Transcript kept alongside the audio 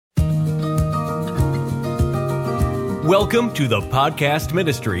Welcome to the podcast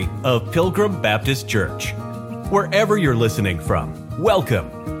ministry of Pilgrim Baptist Church. Wherever you're listening from,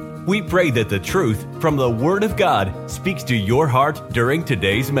 welcome. We pray that the truth from the Word of God speaks to your heart during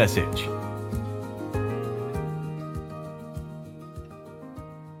today's message.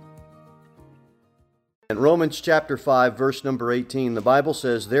 In Romans chapter 5, verse number 18, the Bible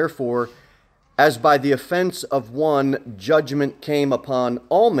says, "Therefore, as by the offense of one judgment came upon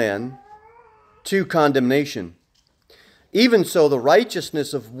all men to condemnation, even so the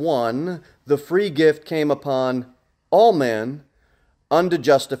righteousness of one, the free gift, came upon all men unto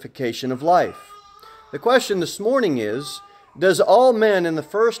justification of life." The question this morning is, does all men in the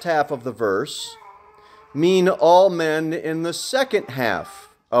first half of the verse mean all men in the second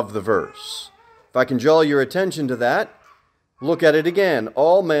half of the verse? If I can draw your attention to that, look at it again.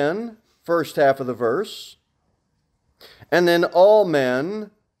 All men, first half of the verse, and then all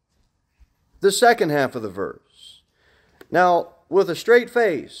men, the second half of the verse. Now, with a straight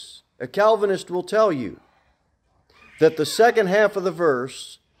face, a Calvinist will tell you that the second half of the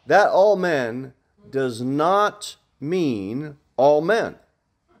verse, that all men, does not mean all men.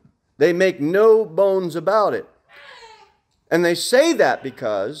 They make no bones about it. And they say that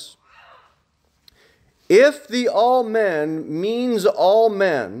because if the all men means all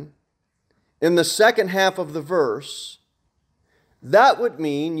men in the second half of the verse, that would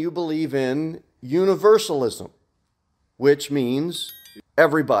mean you believe in universalism, which means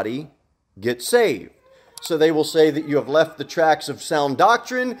everybody gets saved. So they will say that you have left the tracks of sound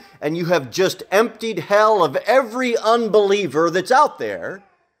doctrine and you have just emptied hell of every unbeliever that's out there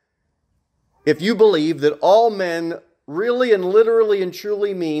if you believe that all men really and literally and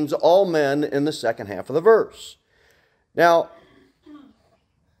truly means all men in the second half of the verse. Now,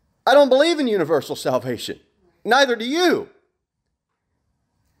 I don't believe in universal salvation. Neither do you.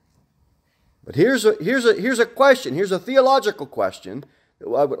 But here's a question. Here's a theological question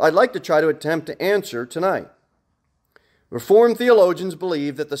that I'd like to try to attempt to answer tonight. Reformed theologians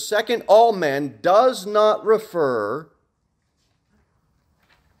believe that the second all men does not refer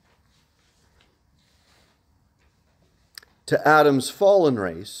to Adam's fallen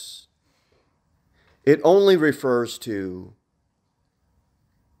race. It only refers to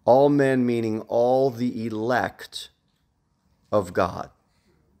all men, meaning all the elect of God.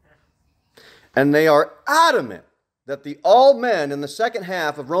 And they are adamant that the all men in the second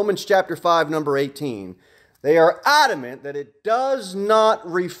half of Romans chapter 5, number 18, they are adamant that it does not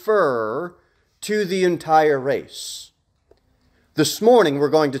refer to the entire race. This morning we're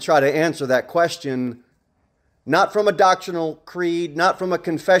going to try to answer that question not from a doctrinal creed, not from a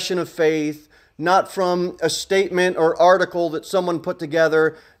confession of faith, not from a statement or article that someone put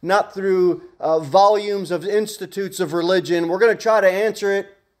together, not through volumes of institutes of religion. We're going to try to answer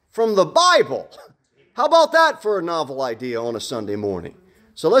it from the Bible. How about that for a novel idea on a Sunday morning?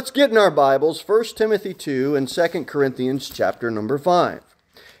 So let's get in our Bibles, 1 Timothy 2 and 2 Corinthians chapter number 5.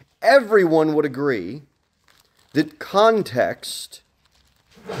 Everyone would agree that context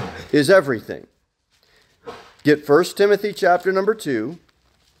is everything. Get 1 Timothy chapter number 2.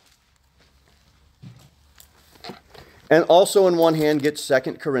 And also in one hand get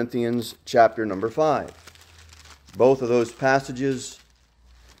 2 Corinthians chapter number 5. Both of those passages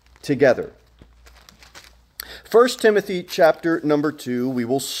together. 1 Timothy chapter number 2, we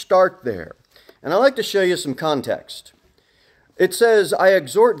will start there. And I'd like to show you some context. It says, "I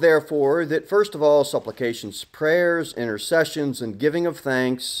exhort therefore that first of all supplications, prayers, intercessions, and giving of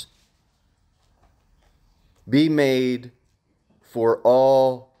thanks be made for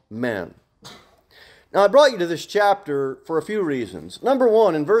all men." Now, I brought you to this chapter for a few reasons. Number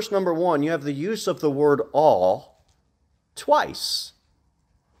one, in verse number 1, you have the use of the word all twice.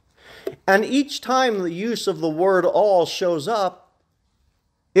 And each time the use of the word all shows up,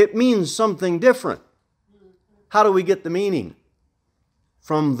 it means something different. How do we get the meaning?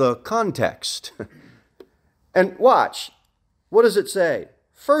 From the context. And watch, what does it say?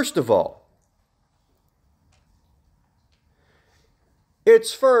 First of all,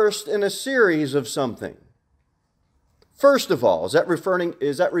 it's first in a series of something. First of all, is that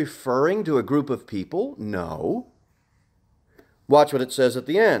referring to a group of people? No. Watch what it says at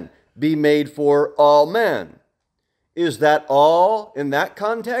the end. Be made for all men. Is that all in that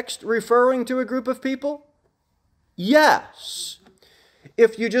context referring to a group of people? Yes.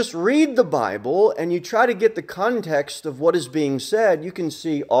 If you just read the Bible and you try to get the context of what is being said, you can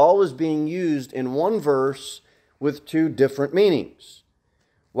see all is being used in one verse with two different meanings.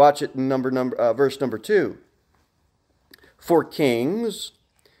 Watch it in verse number 2. For kings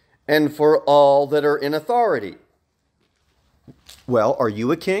and for all that are in authority. Well, are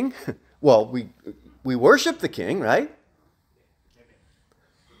you a king? Well, we worship the king, right?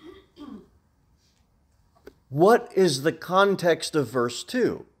 What is the context of verse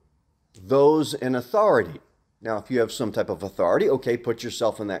 2? Those in authority. Now, if you have some type of authority, okay, put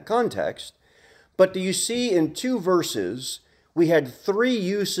yourself in that context. But do you see in 2 verses, we had 3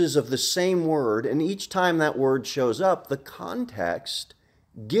 uses of the same word, and each time that word shows up, the context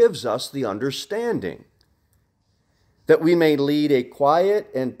gives us the understanding that we may lead a quiet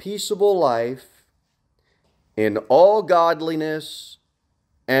and peaceable life in all godliness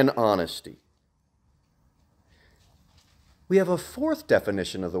and honesty. We have a 4th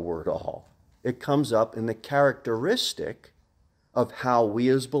definition of the word all. It comes up in the characteristic of how we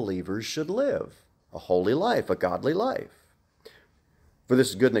as believers should live. A holy life, a godly life. For this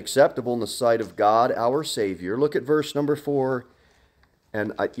is good and acceptable in the sight of God, our Savior. Look at verse number 4.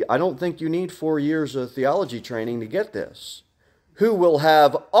 And I don't think you need 4 years of theology training to get this. Who will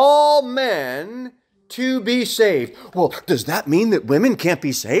have all men to be saved. Well, does that mean that women can't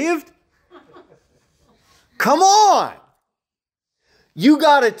be saved? Come on! You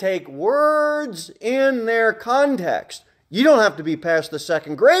got to take words in their context. You don't have to be past the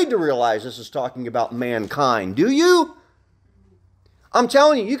 2nd grade to realize this is talking about mankind, do you? I'm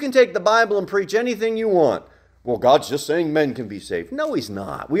telling you, you can take the Bible and preach anything you want. Well, God's just saying men can be saved. No, He's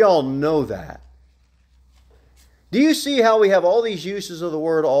not. We all know that. Do you see how we have all these uses of the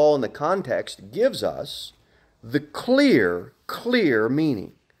word all, and the context gives us the clear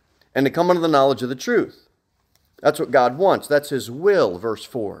meaning and to come unto the knowledge of the truth? That's what God wants. That's His will, verse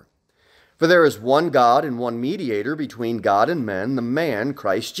 4. For there is one God and one mediator between God and men, the man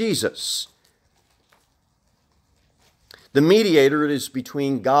Christ Jesus. The mediator is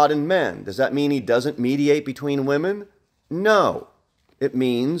between God and men. Does that mean He doesn't mediate between women? No. It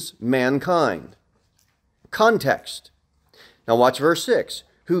means mankind. Context. Now watch verse 6.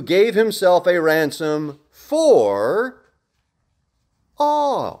 Who gave Himself a ransom for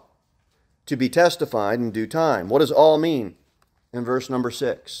all, to be testified in due time. What does all mean in verse number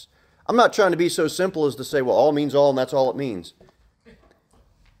 6? I'm not trying to be so simple as to say, well, all means all and that's all it means.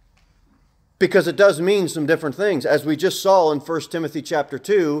 Because it does mean some different things. As we just saw in 1 Timothy chapter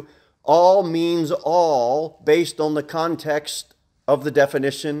 2, all means all based on the context of the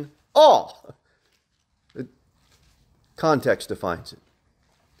definition all. The context defines it.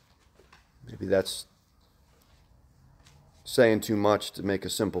 Maybe that's saying too much to make a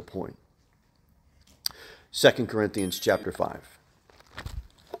simple point. 2 Corinthians chapter 5.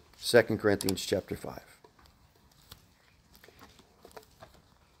 2 Corinthians chapter 5.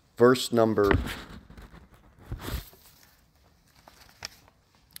 Verse number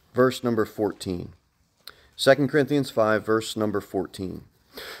 14. 2 Corinthians 5, verse number 14.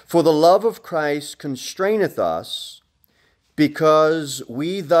 For the love of Christ constraineth us, because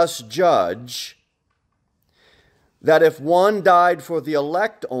we thus judge, that if one died for the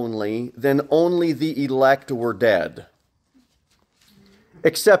elect only, then only the elect were dead.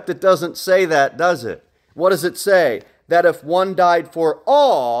 Except it doesn't say that, does it? What does it say? That if one died for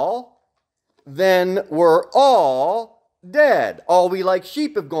all, then we're all dead. All we like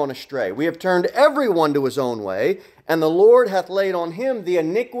sheep have gone astray. We have turned everyone to his own way, and the Lord hath laid on him the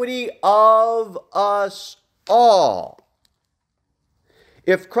iniquity of us all.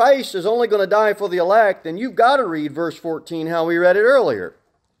 If Christ is only going to die for the elect, then you've got to read verse 14 how we read it earlier.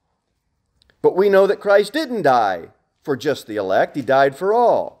 But we know that Christ didn't die for just the elect. He died for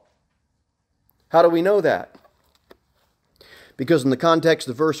all. How do we know that? Because in the context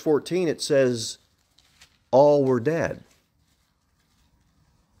of verse 14 it says, all were dead.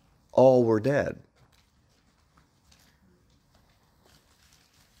 All were dead.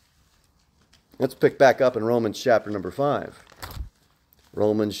 Let's pick back up in Romans chapter number 5.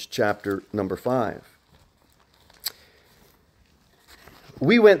 Romans chapter number 5.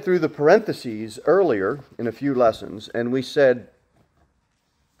 We went through the parentheses earlier in a few lessons, and we said,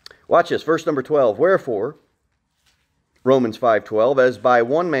 watch this, verse number 12. Wherefore, Romans 5:12, as by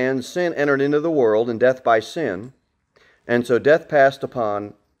one man sin entered into the world, and death by sin, and so death passed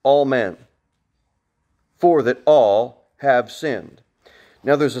upon all men, for that all have sinned.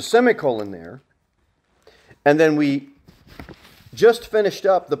 Now there's a semicolon there, and then we just finished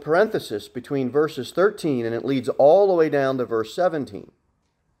up the parenthesis between verses 13, and it leads all the way down to verse 17.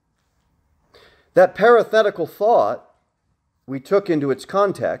 That parenthetical thought we took into its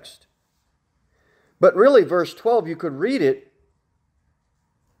context, but really verse 12 you could read it,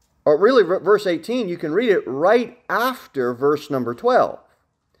 or really verse 18 you can read it right after verse number 12.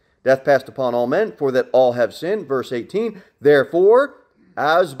 Death passed upon all men, for that all have sinned. Verse 18, therefore,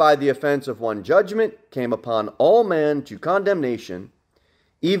 as by the offense of one judgment came upon all men to condemnation,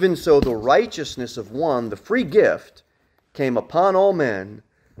 even so the righteousness of one, the free gift, came upon all men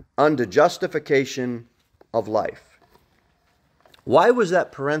unto justification of life. Why was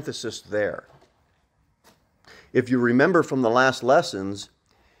that parenthesis there? If you remember from the last lessons,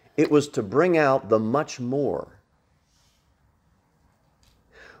 it was to bring out the much more.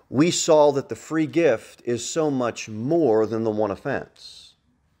 We saw that the free gift is so much more than the one offense.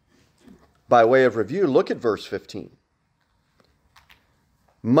 By way of review, look at verse 15.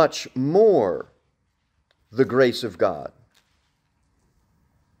 Much more the grace of God.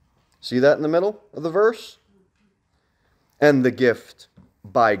 See that in the middle of the verse? And the gift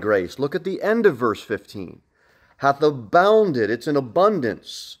by grace. Look at the end of verse 15. Hath abounded, it's an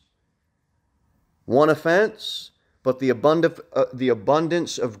abundance. One offense, but the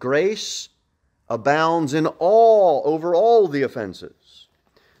abundance of grace abounds in over all the offenses.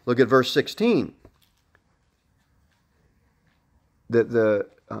 Look at verse 16. The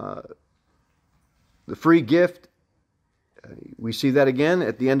free gift, we see that again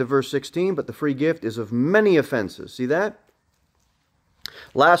at the end of verse 16, but the free gift is of many offenses. See that?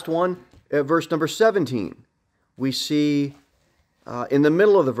 Last one, verse number 17. We see in the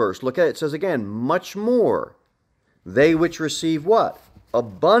middle of the verse, look at it, it says again, much more. They which receive what?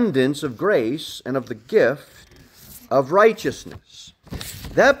 Abundance of grace and of the gift of righteousness.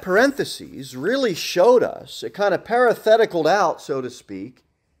 That parenthesis really showed us, it kind of parentheticaled out, so to speak,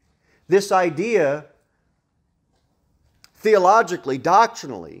 this idea theologically,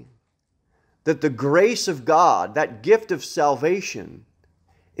 doctrinally, that the grace of God, that gift of salvation,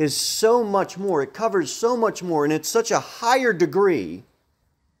 is so much more, it covers so much more, and it's such a higher degree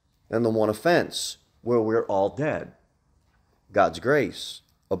than the one offense where we're all dead. God's grace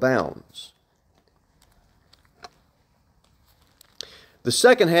abounds. The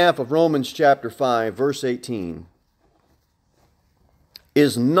second half of Romans chapter 5, verse 18,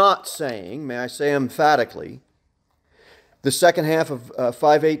 is not saying, may I say emphatically, the second half of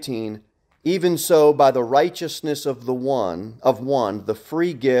 5:18, even so by the righteousness of one, the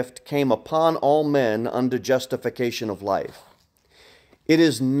free gift came upon all men unto justification of life. It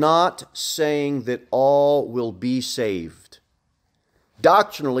is not saying that all will be saved.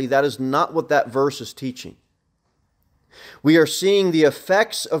 Doctrinally, that is not what that verse is teaching. We are seeing the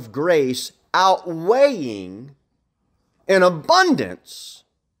effects of grace outweighing in abundance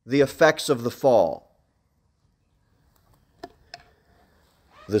the effects of the fall.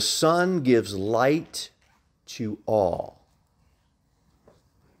 The sun gives light to all.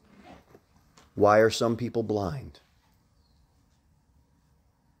 Why are some people blind?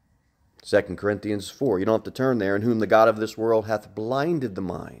 2 Corinthians 4. You don't have to turn there. In whom the God of this world hath blinded the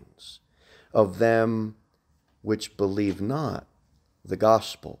minds of them which believe not the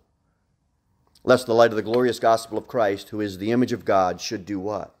gospel. Lest the light of the glorious gospel of Christ, who is the image of God, should do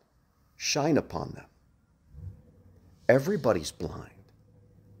what? Shine upon them. Everybody's blind.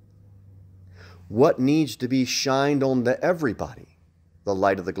 What needs to be shined on to everybody? The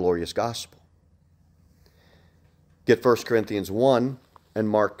light of the glorious gospel. Get 1 Corinthians 1 and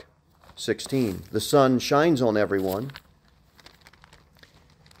Mark 16. The sun shines on everyone.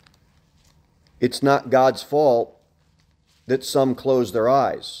 It's not God's fault that some close their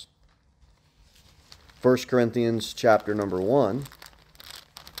eyes. 1 Corinthians chapter number 1.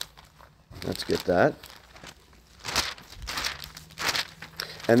 Let's get that.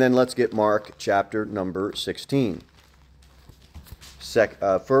 And then let's get Mark chapter number 16.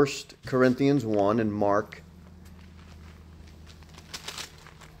 1 Corinthians 1 and Mark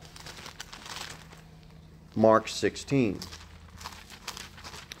Mark 16.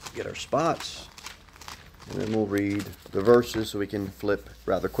 Get our spots. And then we'll read the verses so we can flip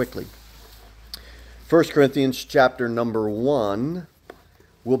rather quickly. 1 Corinthians chapter number 1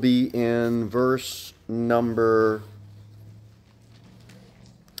 will be in verse number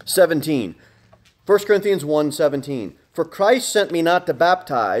 17. 1 Corinthians 1:17. For Christ sent me not to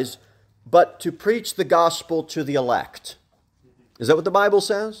baptize, but to preach the gospel to the elect. Is that what the Bible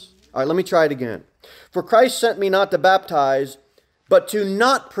says? All right, let me try it again. For Christ sent me not to baptize, but to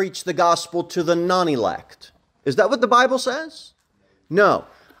not preach the gospel to the non-elect. Is that what the Bible says? No.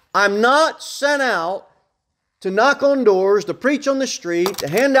 I'm not sent out to knock on doors, to preach on the street, to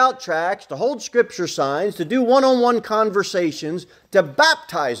hand out tracts, to hold scripture signs, to do one-on-one conversations, to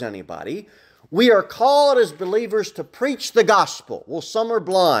baptize anybody. We are called as believers to preach the gospel. Well, some are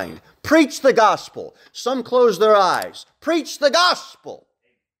blind. Preach the gospel. Some close their eyes. Preach the gospel.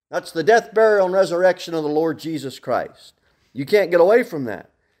 That's the death, burial, and resurrection of the Lord Jesus Christ. You can't get away from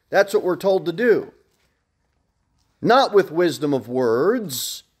that. That's what we're told to do. Not with wisdom of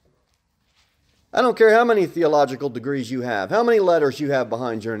words. I don't care how many theological degrees you have, how many letters you have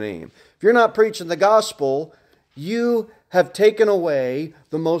behind your name. If you're not preaching the gospel, you have taken away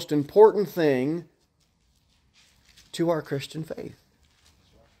the most important thing to our Christian faith.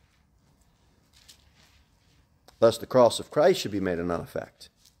 Thus the cross of Christ should be made of none effect.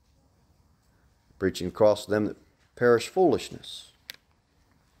 Preaching the cross to them that perish foolishness.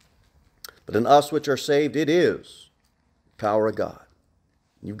 But in us which are saved, it is the power of God.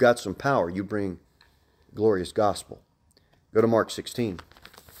 You've got some power. You bring glorious gospel. Go to Mark 16.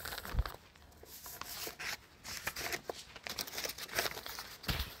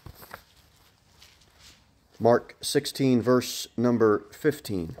 Mark 16, verse number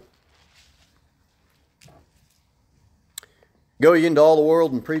 15. Go ye into all the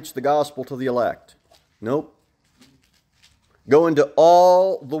world and preach the gospel to the elect. Nope. Go into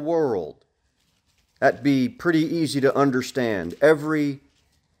all the world. That'd be pretty easy to understand. Everywhere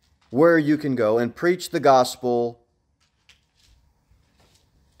you can go and preach the gospel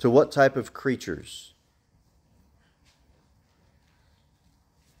to what type of creatures?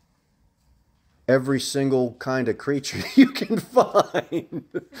 Every single kind of creature you can find.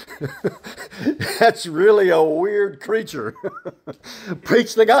 That's really a weird creature.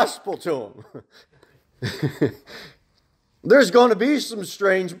 Preach the gospel to them. There's going to be some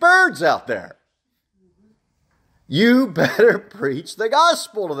strange birds out there. You better preach the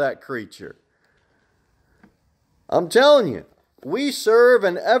gospel to that creature. I'm telling you, we serve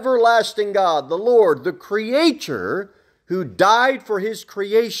an everlasting God, the Lord, the Creator, who died for His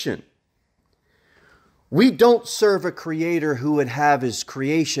creation. We don't serve a Creator who would have His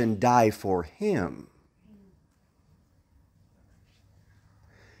creation die for Him.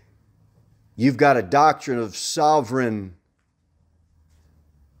 You've got a doctrine of sovereign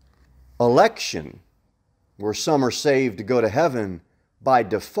election, where some are saved to go to heaven. By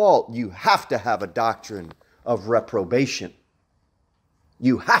default, you have to have a doctrine of reprobation.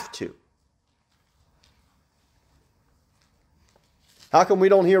 You have to. How come we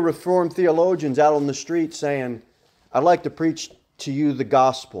don't hear Reformed theologians out on the street saying, I'd like to preach to you the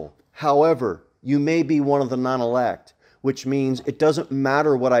gospel. However, you may be one of the non-elect, which means it doesn't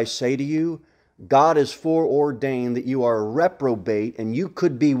matter what I say to you. God has foreordained that you are a reprobate, and you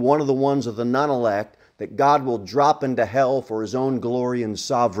could be one of the ones of the non-elect that God will drop into hell for His own glory and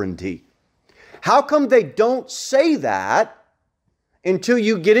sovereignty. How come they don't say that until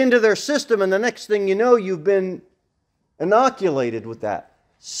you get into their system, and the next thing you know, you've been inoculated with that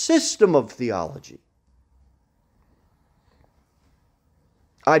system of theology?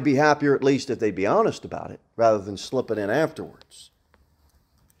 I'd be happier at least if they'd be honest about it, rather than slip it in afterwards.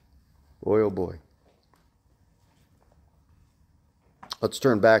 Boy, oh boy. Let's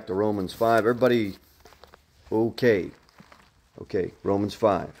turn back to Romans 5. Everybody, okay. Okay, Romans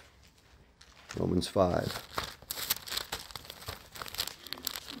 5. Romans 5.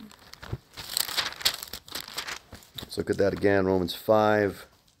 Let's look at that again, Romans 5.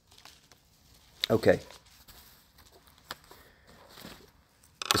 Okay.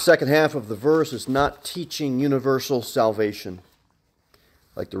 The second half of the verse is not teaching universal salvation.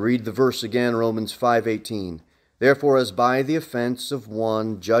 I'd like to read the verse again, Romans 5:18. Therefore, as by the offense of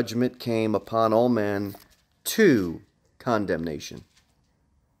one judgment came upon all men to condemnation,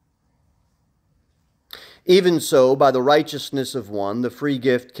 even so by the righteousness of one the free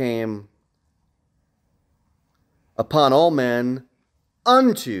gift came upon all men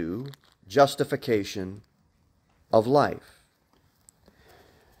unto justification of life.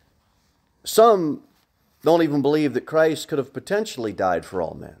 Some don't even believe that Christ could have potentially died for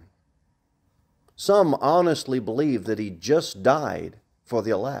all men. Some honestly believe that He just died for the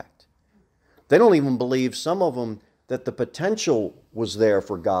elect. They don't even believe, some of them, that the potential was there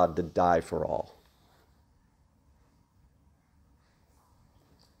for God to die for all.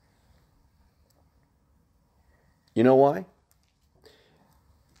 You know why?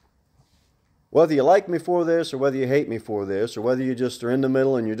 Whether you like me for this, or whether you hate me for this, or whether you just are in the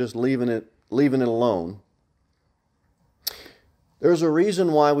middle and you're just leaving it alone, there's a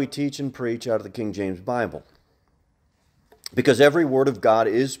reason why we teach and preach out of the King James Bible. Because every word of God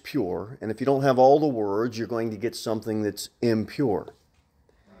is pure, and if you don't have all the words, you're going to get something that's impure.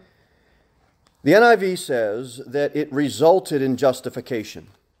 The NIV says that it resulted in justification.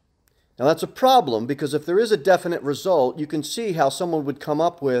 Now that's a problem, because if there is a definite result, you can see how someone would come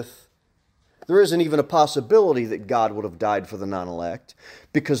up with, there isn't even a possibility that God would have died for the non-elect,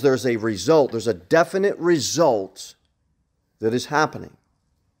 because there's a result, there's a definite result that is happening.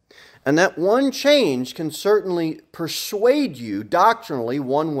 And that one change can certainly persuade you doctrinally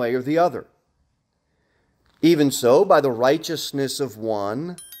one way or the other. Even so, by the righteousness of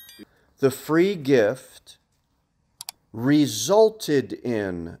one, the free gift resulted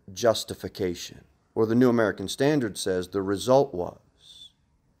in justification. Or the New American Standard says the result was.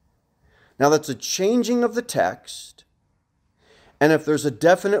 Now that's a changing of the text, and if there's a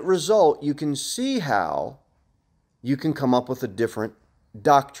definite result, you can see how you can come up with a different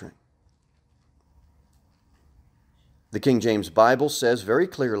doctrine. The King James Bible says very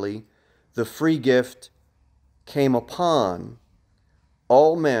clearly, the free gift came upon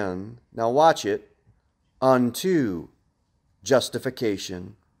all men, now watch it, unto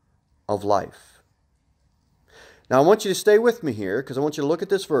justification of life. Now I want you to stay with me here because I want you to look at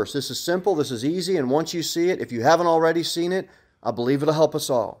this verse. This is simple, this is easy, and once you see it, if you haven't already seen it, I believe it'll help us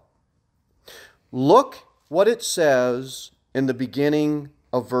all. Look what it says in the beginning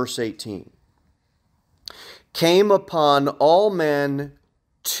of verse 18. Came upon all men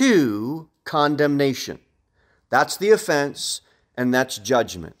to condemnation. That's the offense, and that's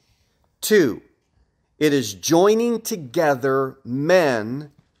judgment. 2, it is joining together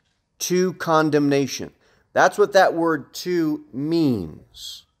men to condemnation. That's what that word "to"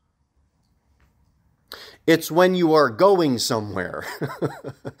 means. It's when you are going somewhere.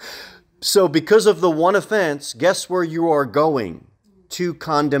 So because of the one offense, guess where you are going? To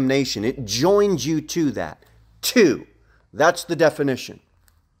condemnation. It joins you to that. 2. That's the definition.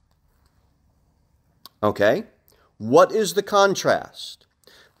 Okay? What is the contrast?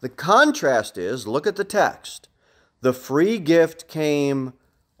 The contrast is, look at the text. The free gift came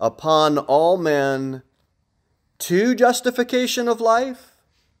upon all men to justification of life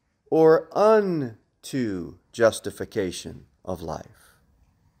or unto justification of life?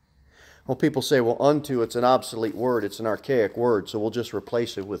 Well, people say, well, unto, it's an obsolete word. It's an archaic word, so we'll just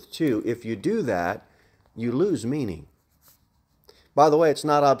replace it with to. If you do that, you lose meaning. By the way, it's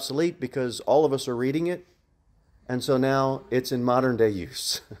not obsolete because all of us are reading it, and so now it's in modern day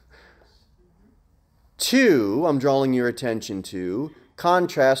use. 2, I'm drawing your attention to,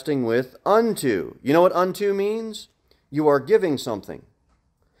 contrasting with unto. You know what unto means? You are giving something.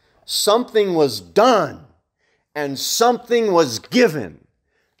 Something was done, and something was given.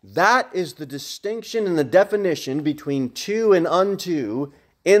 That is the distinction and the definition between to and unto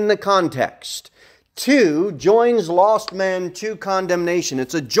in the context. To joins lost man to condemnation.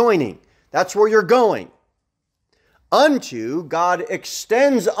 It's a joining. That's where you're going. Unto, God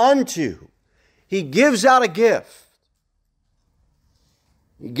extends unto. He gives out a gift.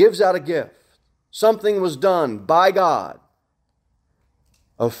 He gives out a gift. Something was done by God.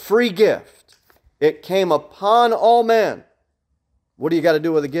 A free gift. It came upon all men. What do you got to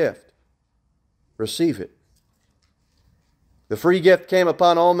do with a gift? Receive it. The free gift came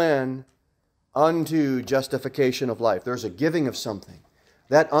upon all men unto justification of life. There's a giving of something.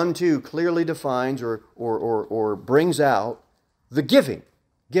 That unto clearly defines or brings out the giving.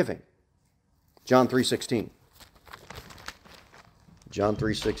 Giving. John 3:16. John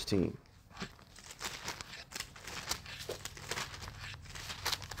 3:16.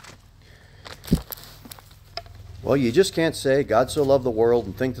 Well, you just can't say God so loved the world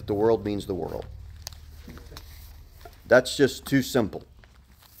and think that the world means the world. That's just too simple.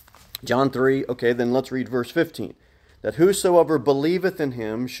 John 3, okay, then let's read verse 15. That whosoever believeth in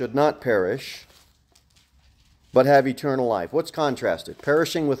him should not perish, but have eternal life. What's contrasted?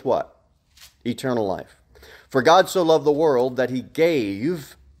 Perishing with what? Eternal life. For God so loved the world that he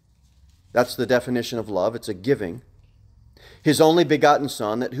gave, that's the definition of love, it's a giving, his only begotten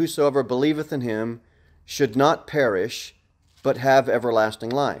Son, that whosoever believeth in him should not perish, but have everlasting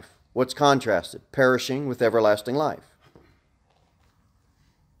life. What's contrasted? Perishing with everlasting life.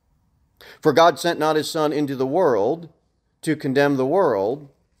 For God sent not his Son into the world to condemn the world,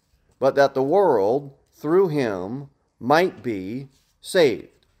 but that the world through him might be saved.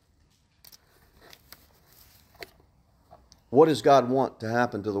 What does God want to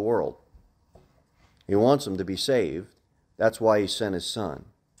happen to the world? He wants them to be saved. That's why he sent his Son.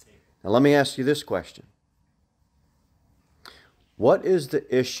 Now let me ask you this question. What is the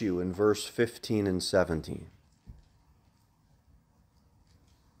issue in verse 15 and 17?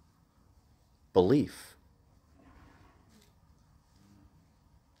 Belief.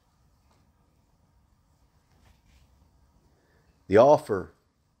 The offer,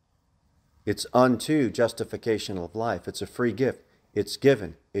 it's unto justification of life. It's a free gift. It's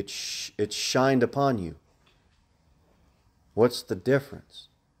given. It's shined upon you. What's the difference?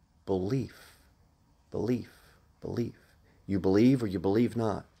 Belief. Belief. Belief. You believe or you believe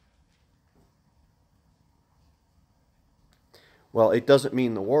not. Well, it doesn't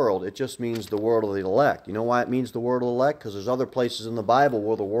mean the world. It just means the world of the elect. You know why it means the world of the elect? Because there's other places in the Bible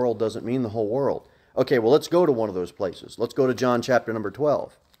where the world doesn't mean the whole world. Okay, well, let's go to one of those places. Let's go to John chapter number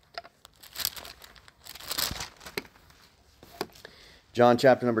 12. John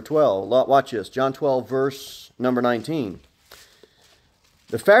chapter number 12. Watch this. John 12, verse number 19.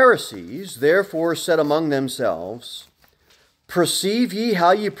 The Pharisees therefore said among themselves, Perceive ye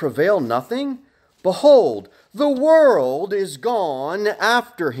how ye prevail nothing? Behold, the world is gone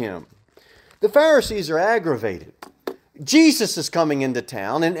after him. The Pharisees are aggravated. Jesus is coming into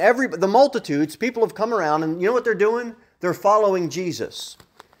town, and the multitudes, people have come around, and you know what they're doing? They're following Jesus.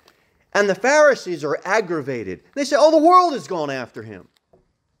 And the Pharisees are aggravated. They say, the world has gone after him.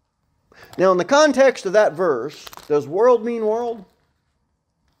 Now, in the context of that verse, does world mean world?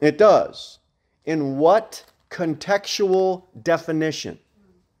 It does. In what contextual definition?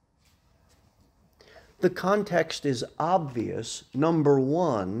 The context is obvious. Number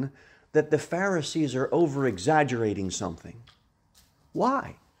one, that the Pharisees are over-exaggerating something.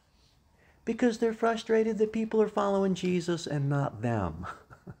 Why? Because they're frustrated that people are following Jesus and not them.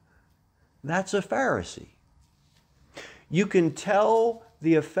 That's a Pharisee. You can tell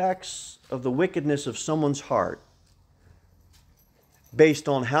the effects of the wickedness of someone's heart based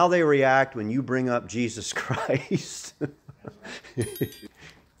on how they react when you bring up Jesus Christ.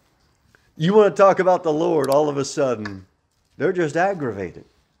 You want to talk about the Lord, all of a sudden, they're just aggravated.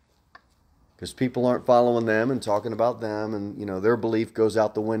 Because people aren't following them and talking about them, and their belief goes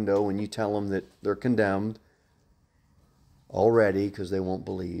out the window when you tell them that they're condemned already because they won't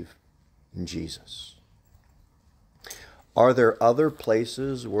believe in Jesus. Are there other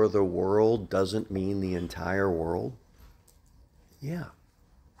places where the world doesn't mean the entire world? Yeah.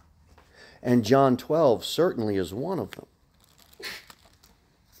 And John 12 certainly is one of them.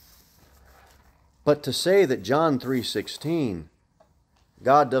 But to say that John 3:16,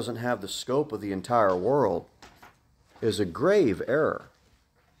 God doesn't have the scope of the entire world, is a grave error.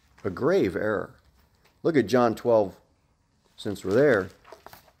 A grave error. Look at John 12, since we're there.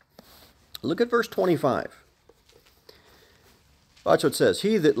 Look at verse 25. Watch what it says.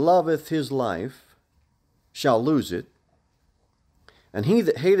 He that loveth his life shall lose it, and he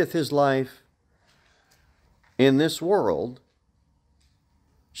that hateth his life in this world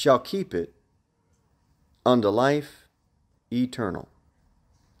shall keep it unto life eternal.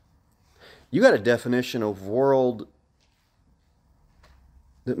 You got a definition of world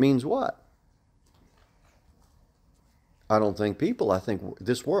that means what? I don't think people. I think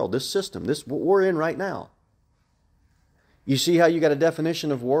this world, this system, this what we're in right now. You see how you got a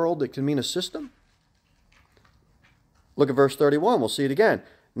definition of world that can mean a system? Look at verse 31. We'll see it again.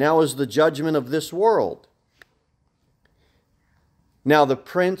 Now is the judgment of this world. Now the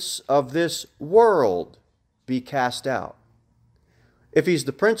prince of this world be cast out. If he's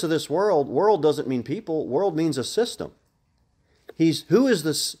the prince of this world, world doesn't mean people. World means a system. Who is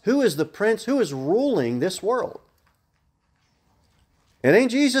the prince? Who is ruling this world? It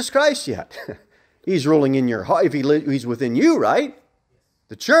ain't Jesus Christ yet. He's ruling in your heart. He's within you, right?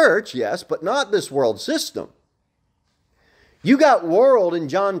 The church, yes, but not this world system. You got world in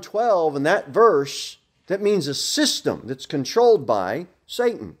John 12 in that verse. That means a system that's controlled by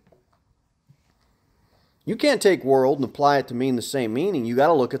Satan. You can't take world and apply it to mean the same meaning. You got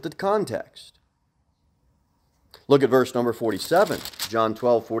to look at the context. Look at verse number 47. John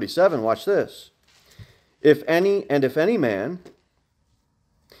 12:47. Watch this. If any man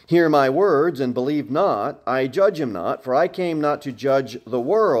hear my words and believe not, I judge him not, for I came not to judge the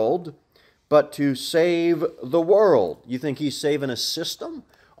world, but to save the world. You think he's saving a system,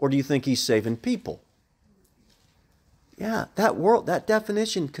 or do you think he's saving people? Yeah, that world, that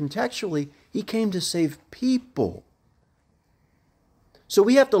definition contextually, he came to save people. So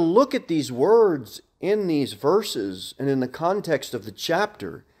we have to look at these words in these verses and in the context of the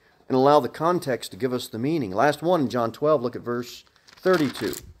chapter and allow the context to give us the meaning. Last one in John 12, look at verse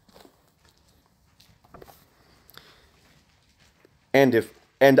 32. And if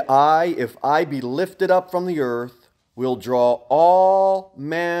I be lifted up from the earth, will draw all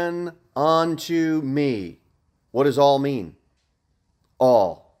men unto me. What does all mean?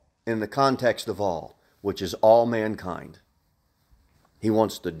 All, in the context of all, which is all mankind. He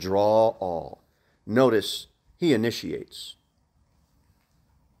wants to draw all. Notice, he initiates.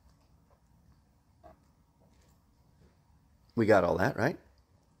 We got all that, right?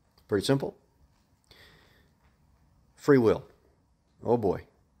 Pretty simple. Free will. Oh boy.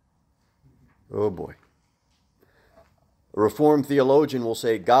 Oh boy. A Reformed theologian will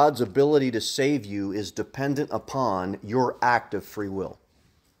say God's ability to save you is dependent upon your act of free will.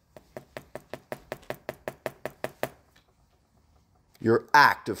 Your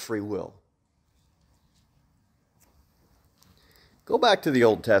act of free will. Go back to the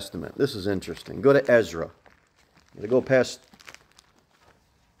Old Testament. This is interesting. Go to Ezra. I'm going to go past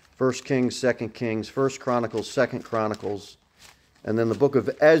 1 Kings, 2 Kings, 1 Chronicles, 2 Chronicles, and then the book of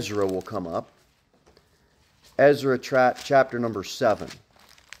Ezra will come up. Ezra chapter number 7.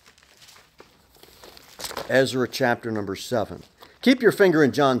 Ezra chapter number 7. Keep your finger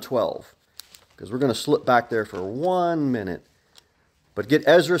in John 12, because we're going to slip back there for 1 minute. But get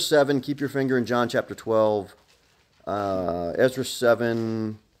Ezra 7, keep your finger in John chapter 12. Ezra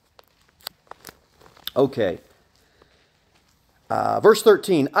 7. Okay. Verse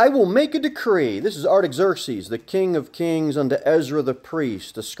 13, I will make a decree. This is Artaxerxes, the king of kings, unto Ezra the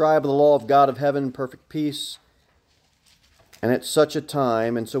priest, the scribe of the law of God of heaven, perfect peace. And at such a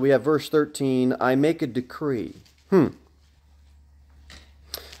time, and so we have verse 13, I make a decree. That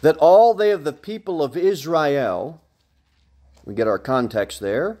all they of the people of Israel, we get our context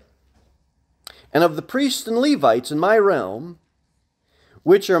there, and of the priests and Levites in my realm,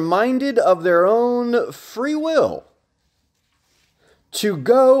 which are minded of their own free will, to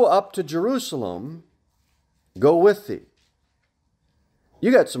go up to Jerusalem, go with thee.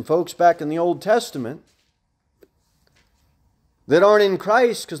 You got some folks back in the Old Testament that aren't in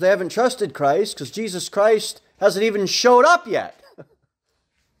Christ because they haven't trusted Christ, because Jesus Christ hasn't even showed up yet.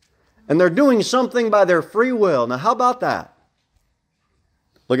 And they're doing something by their free will. Now, how about that?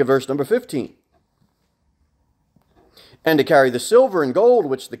 Look at verse number 15. And to carry the silver and gold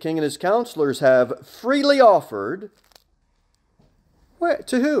which the king and his counselors have freely offered. Where?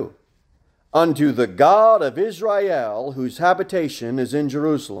 To who? Unto the God of Israel, whose habitation is in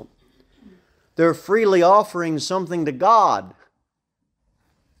Jerusalem. They're freely offering something to God.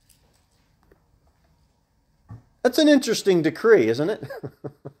 That's an interesting decree, isn't it?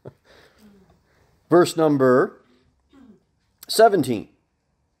 Verse number 17.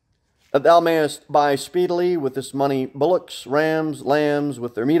 That thou mayest buy speedily with this money bullocks, rams, lambs,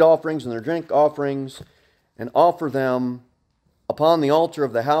 with their meat offerings and their drink offerings, and offer them upon the altar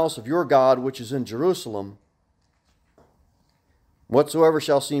of the house of your God, which is in Jerusalem. Whatsoever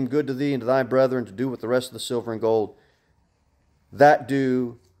shall seem good to thee and to thy brethren to do with the rest of the silver and gold, that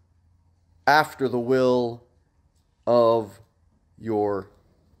do after the will of your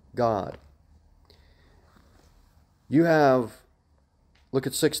God. You have, look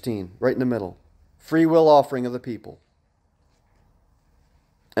at 16, right in the middle. Free will offering of the people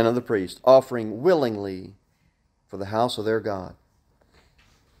and of the priest, offering willingly for the house of their God.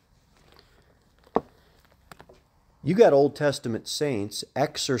 You got Old Testament saints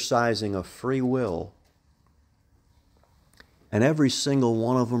exercising a free will, and every single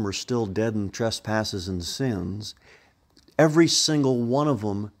one of them are still dead in trespasses and sins. Every single one of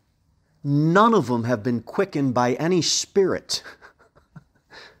them, none of them have been quickened by any spirit.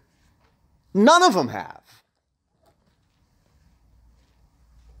 None of them have.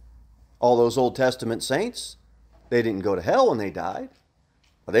 All those Old Testament saints, they didn't go to hell when they died,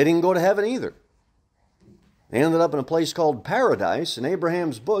 but they didn't go to heaven either. They ended up in a place called paradise in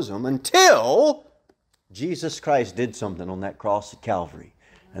Abraham's bosom until Jesus Christ did something on that cross at Calvary.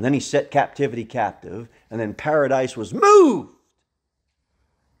 And then he set captivity captive, and then paradise was moved.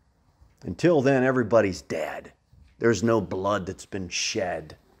 Until then, everybody's dead. There's no blood that's been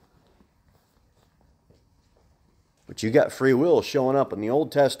shed. But you got free will showing up in the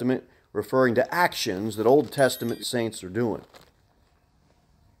Old Testament, referring to actions that Old Testament saints are doing.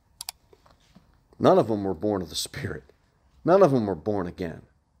 None of them were born of the Spirit. None of them were born again.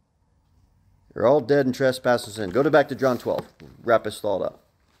 They're all dead in trespasses and sin. Go back to John 12. Wrap this thought up.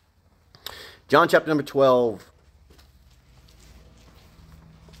 John chapter number 12.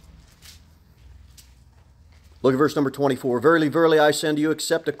 Look at verse number 24. Verily, verily, I say unto you,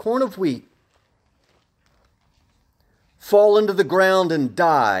 except a corn of wheat fall into the ground and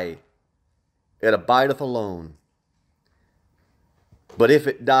die, it abideth alone. But if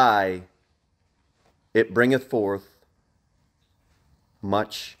it die, it bringeth forth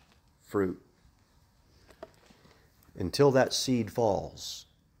much fruit. Until that seed falls,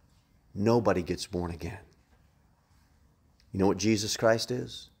 nobody gets born again. You know what Jesus Christ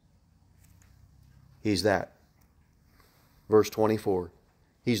is? He's that. Verse 24.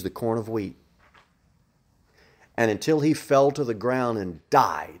 He's the corn of wheat. And until he fell to the ground and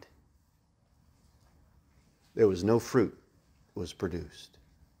died, there was no fruit that was produced.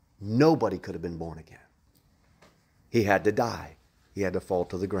 Nobody could have been born again. He had to die. He had to fall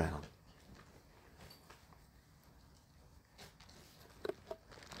to the ground.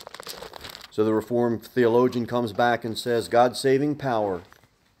 So the Reformed theologian comes back and says, God's saving power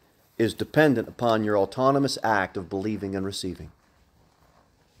is dependent upon your autonomous act of believing and receiving.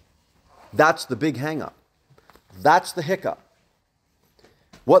 That's the big hang-up. That's the hiccup.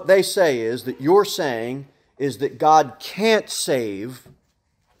 What they say is that you're saying is that God can't save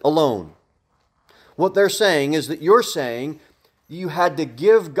alone. What they're saying is that you're saying you had to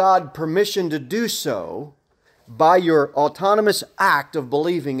give God permission to do so by your autonomous act of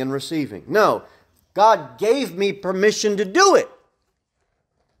believing and receiving. No, God gave me permission to do it.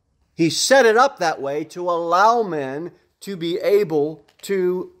 He set it up that way to allow men to be able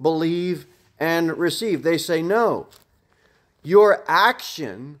to believe and receive. They say, no, your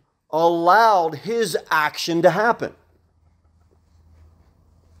action allowed His action to happen.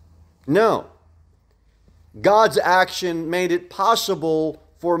 No. God's action made it possible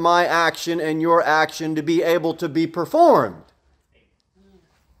for my action and your action to be able to be performed.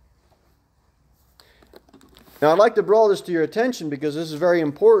 Now, I'd like to draw this to your attention because this is very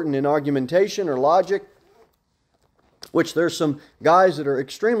important in argumentation or logic, which there's some guys that are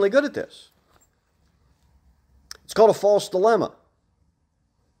extremely good at this. It's called a false dilemma.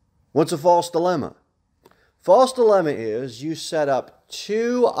 What's a false dilemma? False dilemma is you set up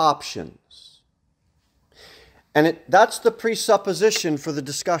two options. And that's the presupposition for the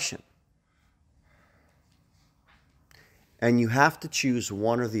discussion. And you have to choose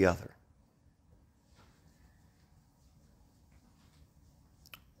one or the other.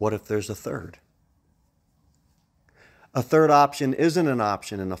 What if there's a third? A third option isn't an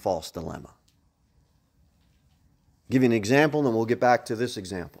option in a false dilemma. I'll give you an example, and then we'll get back to this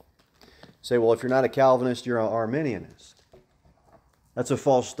example. Say, well, if you're not a Calvinist, you're an Arminianist. That's a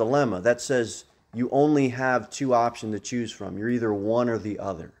false dilemma. That says you only have two options to choose from. You're either one or the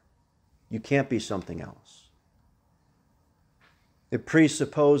other. You can't be something else. It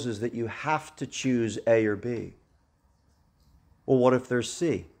presupposes that you have to choose A or B. Well, what if there's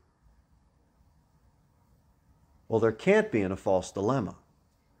C? Well, there can't be in a false dilemma.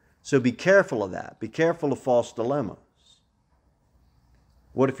 So be careful of that. Be careful of false dilemmas.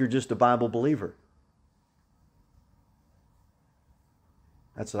 What if you're just a Bible believer?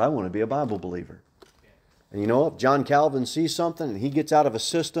 That's what I want to be, a Bible believer. And you know, if John Calvin sees something and he gets out of a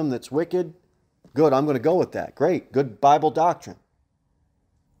system that's wicked, good, I'm going to go with that. Great, good Bible doctrine.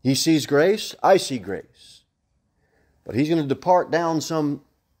 He sees grace, I see grace. But he's going to depart down some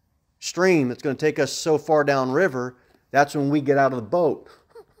stream that's going to take us so far down river, that's when we get out of the boat.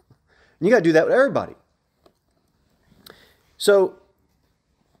 And you got to do that with everybody. So,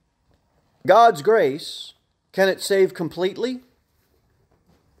 God's grace, can it save completely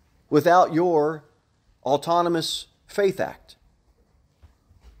without your autonomous faith act?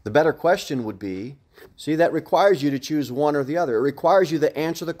 The better question would be, see, that requires you to choose one or the other. It requires you to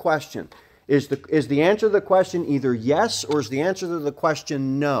answer the question. Is the answer to the question either yes, or is the answer to the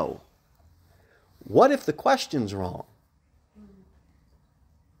question no? What if the question's wrong?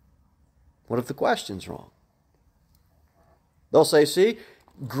 What if the question's wrong? They'll say, see,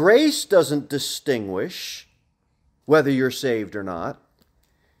 grace doesn't distinguish whether you're saved or not.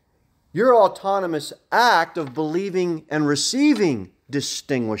 Your autonomous act of believing and receiving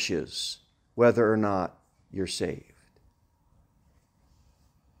distinguishes whether or not you're saved.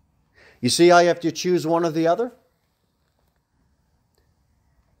 You see how you have to choose one or the other?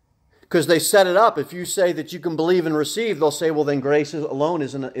 Because they set it up. If you say that you can believe and receive, they'll say, well, then grace alone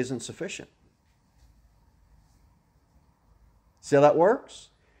isn't sufficient. See how that works?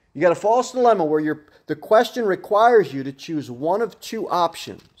 You got a false dilemma where the question requires you to choose one of two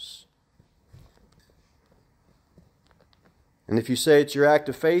options. And if you say it's your act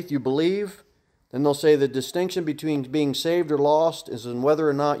of faith, you believe, then they'll say the distinction between being saved or lost is in whether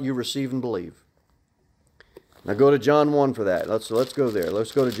or not you receive and believe. Now go to John 1 for that. Let's go there.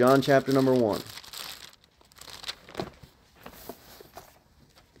 Let's go to John chapter number 1.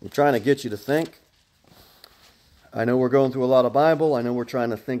 I'm trying to get you to think. I know we're going through a lot of Bible. I know we're trying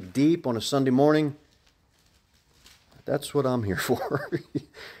to think deep on a Sunday morning. That's what I'm here for.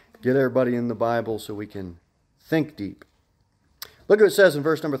 Get everybody in the Bible so we can think deep. Look at what it says in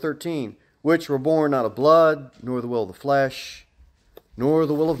verse number 13. Which were born not of blood, nor the will of the flesh, nor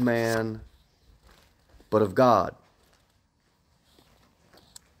the will of man, but of God.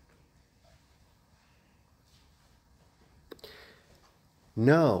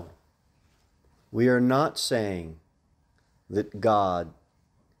 No, we are not saying that God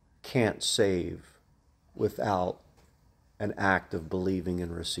can't save without an act of believing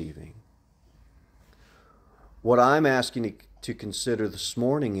and receiving. What I'm asking you to consider this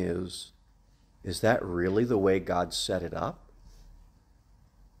morning is that really the way God set it up?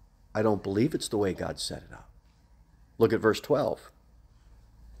 I don't believe it's the way God set it up. Look at verse 12.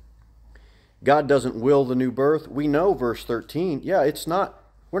 God doesn't will the new birth. We know verse 13. Yeah,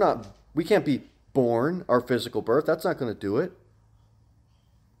 we can't be born our physical birth. That's not going to do it.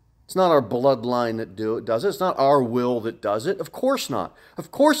 It's not our bloodline that does it. It's not our will that does it. Of course not.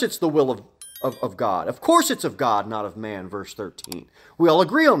 Of course it's the will of God. Of course it's of God, not of man, verse 13. We all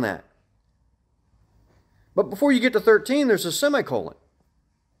agree on that. But before you get to 13, there's a semicolon.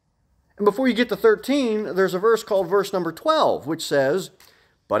 And before you get to 13, there's a verse called verse number 12, which says,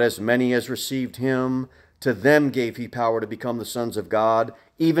 "But as many as received him, to them gave he power to become the sons of God,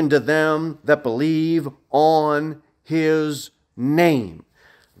 even to them that believe on his name."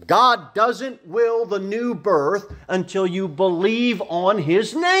 God doesn't will the new birth until you believe on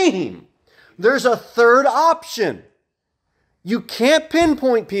his name. There's a third option. You can't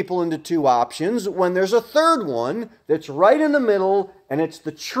pinpoint people into two options when there's a third one that's right in the middle, and it's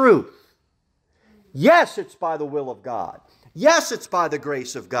the truth. Yes, it's by the will of God. Yes, it's by the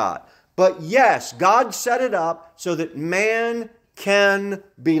grace of God. But yes, God set it up so that man can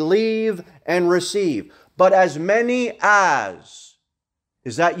believe and receive. But as many as,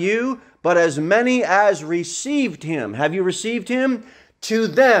 is that you? But as many as received him. Have you received him? To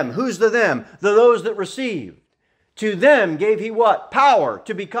them. Who's the them? Those that received. To them gave he what? Power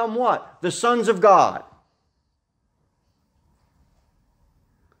to become what? The sons of God.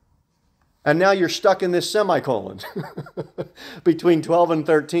 And now you're stuck in this semicolon between 12 and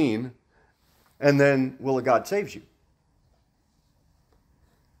 13. And then will of God saves you.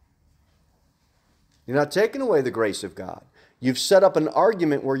 You're not taking away the grace of God. You've set up an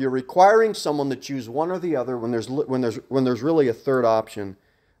argument where you're requiring someone to choose one or the other when there's really a third option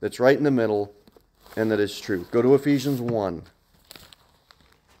that's right in the middle and that is truth. Go to Ephesians 1.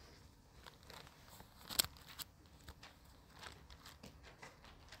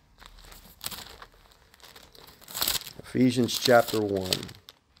 Ephesians chapter 1.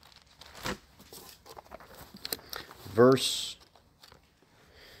 Verse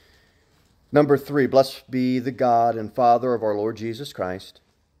number 3. Blessed be the God and Father of our Lord Jesus Christ,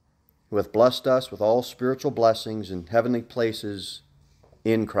 who hath blessed us with all spiritual blessings in heavenly places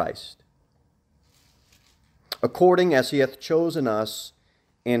in Christ, according as he hath chosen us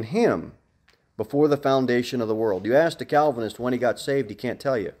in him before the foundation of the world. You ask a Calvinist when he got saved, he can't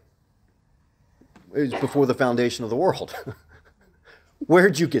tell you. It was before the foundation of the world.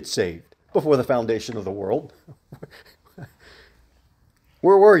 Where'd you get saved? Before the foundation of the world.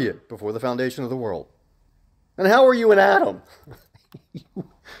 Where were you? Before the foundation of the world. And how were you in Adam?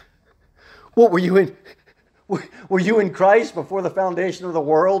 What were you in? Were you in Christ before the foundation of the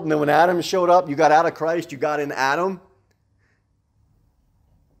world? And then when Adam showed up, you got out of Christ, you got in Adam?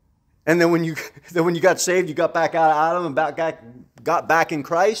 And then when you got saved, you got back out of Adam and got back in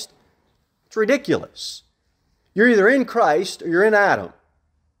Christ? It's ridiculous. You're either in Christ or you're in Adam.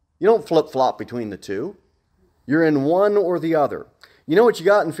 You don't flip-flop between the two. You're in one or the other. You know what you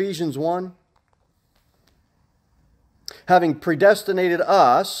got in Ephesians 1? Having predestinated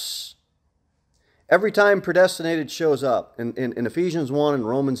us. Every time predestinated shows up in Ephesians 1 and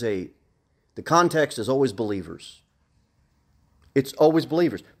Romans 8, the context is always believers. It's always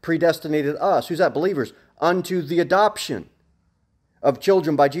believers. Predestinated us. Who's that? Believers. Unto the adoption of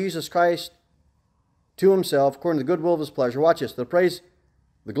children by Jesus Christ to himself, according to the good will of his pleasure. Watch this. The praise,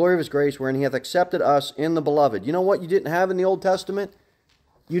 the glory of his grace, wherein he hath accepted us in the beloved. You know what you didn't have in the Old Testament?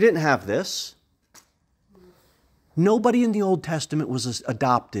 You didn't have this. Nobody in the Old Testament was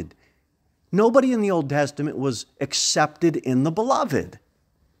adopted. Nobody in the Old Testament was accepted in the beloved.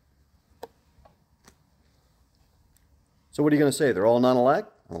 So what are you going to say? They're all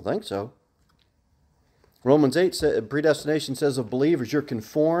non-elect? I don't think so. Romans 8, predestination says of believers, you're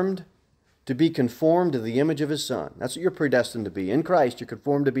conformed to be conformed to the image of his Son. That's what you're predestined to be. In Christ, you're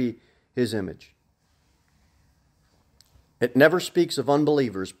conformed to be his image. It never speaks of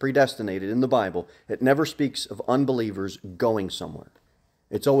unbelievers predestinated in the Bible. It never speaks of unbelievers going somewhere.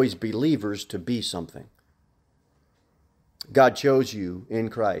 It's always believers to be something. God chose you in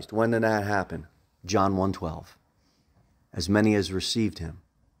Christ. When did that happen? John 1:12. As many as received him.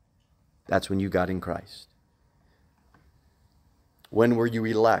 That's when you got in Christ. When were you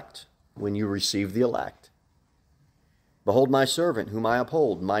elect? When you received the elect. Behold my servant, whom I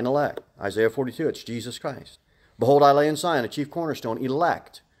uphold, mine elect. Isaiah 42, it's Jesus Christ. Behold, I lay in Zion a chief cornerstone,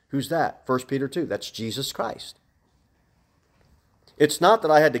 elect. Who's that? 1 Peter 2, that's Jesus Christ. It's not that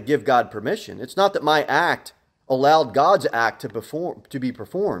I had to give God permission. It's not that my act allowed God's act to be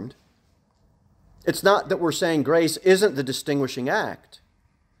performed. It's not that we're saying grace isn't the distinguishing act.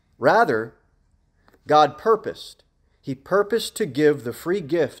 Rather, God purposed. He purposed to give the free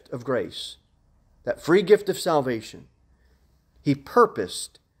gift of grace, that free gift of salvation. He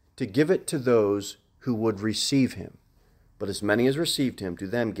purposed to give it to those who would receive him. But as many as received him, to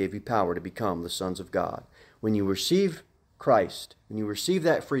them gave he power to become the sons of God. When you receive Christ, when you receive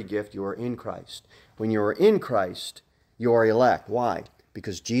that free gift, you are in Christ. When you are in Christ, you are elect. Why?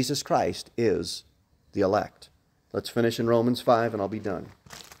 Because Jesus Christ is the elect. Let's finish in Romans 5 and I'll be done.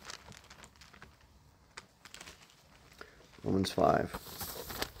 Romans 5.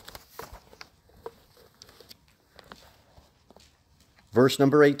 Verse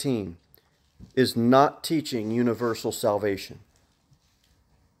number 18 is not teaching universal salvation.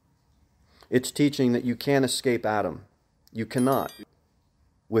 It's teaching that you can't escape Adam. You cannot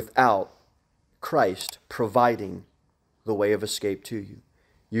without Christ providing the way of escape to you.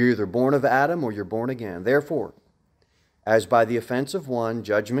 You're either born of Adam or you're born again. Therefore, as by the offense of one,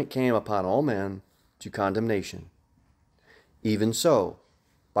 judgment came upon all men to condemnation, even so,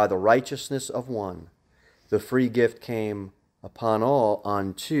 by the righteousness of one, the free gift came upon all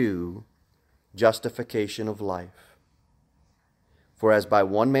unto justification of life. For as by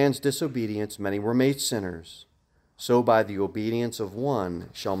one man's disobedience many were made sinners, so by the obedience of one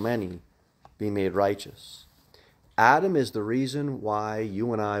shall many be made righteous. Adam is the reason why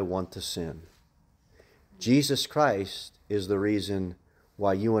you and I want to sin. Jesus Christ is the reason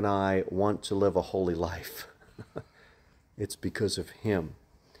why you and I want to live a holy life. It's because of him.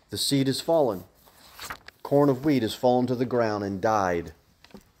 The seed has fallen. Corn of wheat has fallen to the ground and died.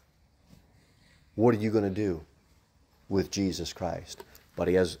 What are you going to do with Jesus Christ? But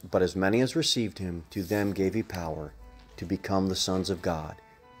as many as received him, to them gave he power to become the sons of God,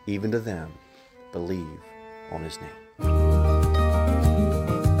 even to them believe on his name.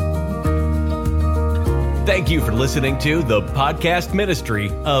 Thank you for listening to the podcast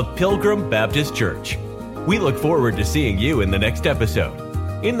ministry of Pilgrim Baptist Church. We look forward to seeing you in the next episode.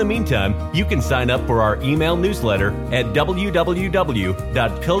 In the meantime, you can sign up for our email newsletter at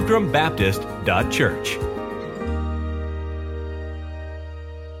www.pilgrimbaptist.church.